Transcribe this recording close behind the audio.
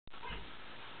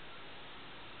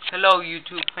Hello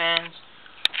YouTube fans.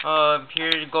 Here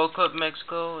at Gold Cup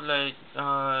Mexico,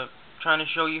 trying to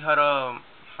show you how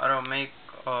to make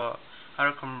how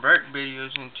to convert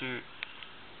videos into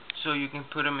so you can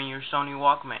put them in your Sony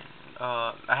Walkman.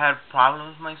 I had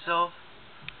problems myself,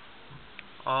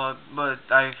 but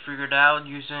I figured out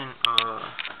using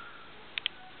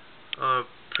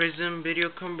Prism Video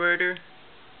Converter,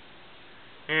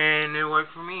 and it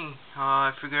worked for me.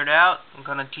 I figured it out. I'm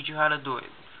gonna teach you how to do it.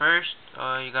 First,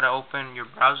 you gotta open your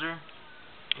browser,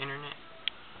 internet.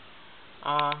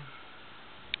 On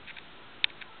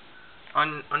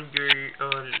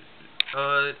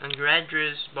your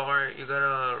address bar, you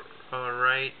gotta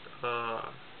write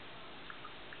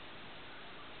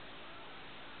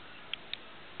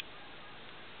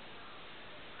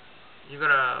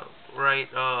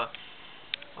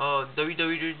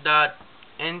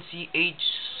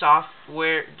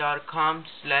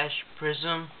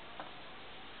www.nchsoftware.com/prism.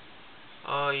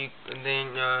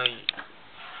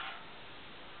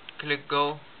 Click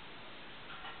go.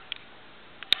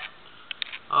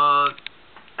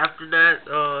 After that,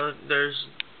 there's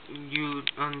you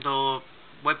on the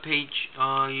web page.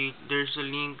 There's a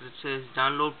link that says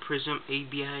download Prism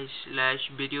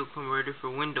ABI/video converter for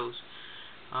Windows.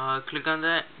 Click on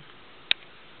that.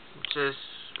 It says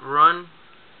run.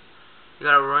 You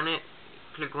gotta run it.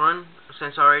 Click run.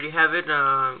 Since I already have it,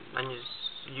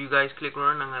 you guys click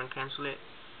run. I'm gonna cancel it.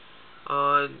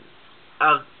 I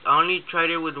only tried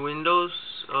it with Windows.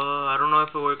 I don't know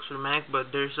if it works for Mac,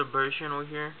 but there's a version over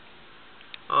here.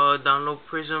 Download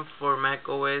Prism for Mac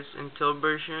OS Intel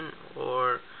version,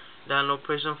 or download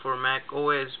Prism for Mac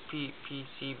OS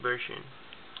PC version.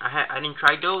 I didn't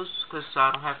try those because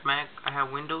I don't have Mac. I have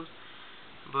Windows.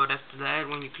 But after that,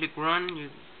 when you click run, you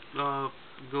go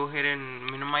ahead and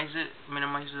minimize the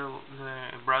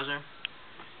browser.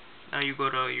 Now you go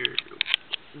to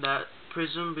that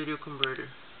Prism Video Converter.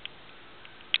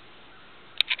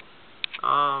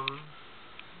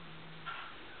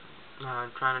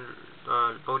 Trying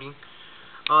to loading.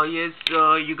 Yes,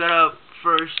 you gotta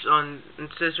first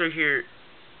it says right here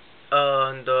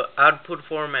on the output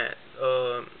format.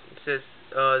 It says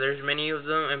there's many of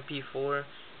them. MP4.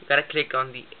 You gotta click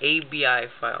on the ABI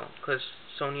file because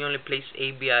Sony only plays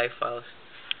ABI files.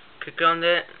 Click on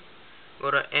that.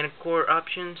 Go to Encore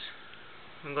options.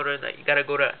 And go to that. You gotta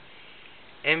go to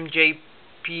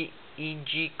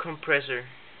MJPEG compressor.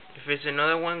 If it's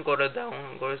another one, go to that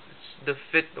one. Go to the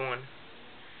fifth one.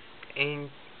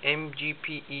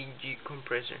 MJPEG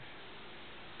compressor.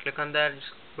 Click on that.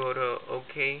 Just go to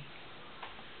OK.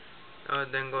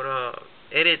 Then go to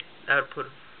edit output.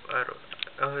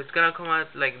 It's gonna come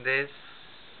out like this.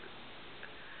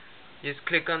 Just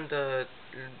click on the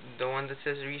one that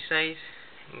says resize.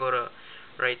 Go to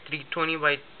right 320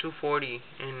 by 240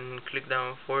 and click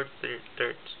down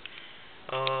 4/3.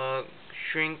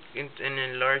 Shrink and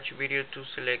enlarge video to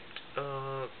select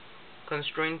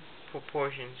constraint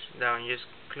proportions down. Just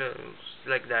close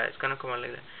like that. It's gonna come out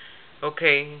like that.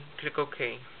 Okay, click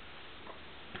OK.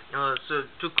 So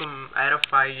to add a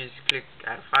file, you just click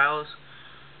add files.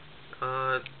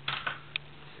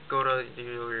 Go to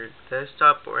your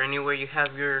desktop or anywhere you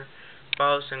have your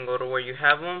files and go to where you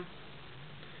have them,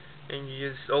 and you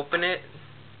just open it.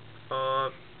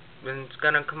 And it's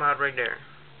gonna come out right there.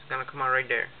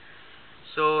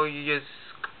 So you just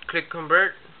click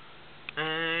convert,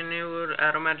 and it will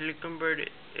automatically convert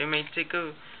it.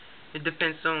 It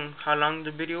depends on how long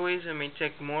the video is. It may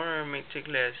take more or it may take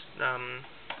less.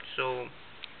 So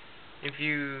if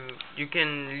you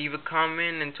can leave a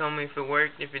comment and tell me if it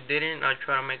worked. If it didn't, I'll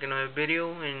try to make another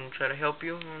video and try to help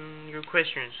you on your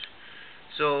questions.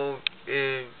 So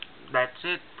that's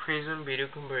it. Prism Video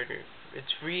Converter.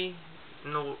 It's free.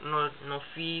 No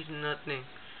fees, nothing.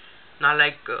 Not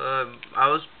like I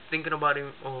was thinking about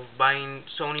buying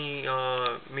Sony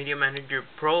Media Manager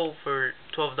Pro for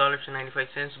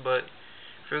 $12.95, but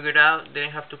figured out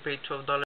didn't have to pay $12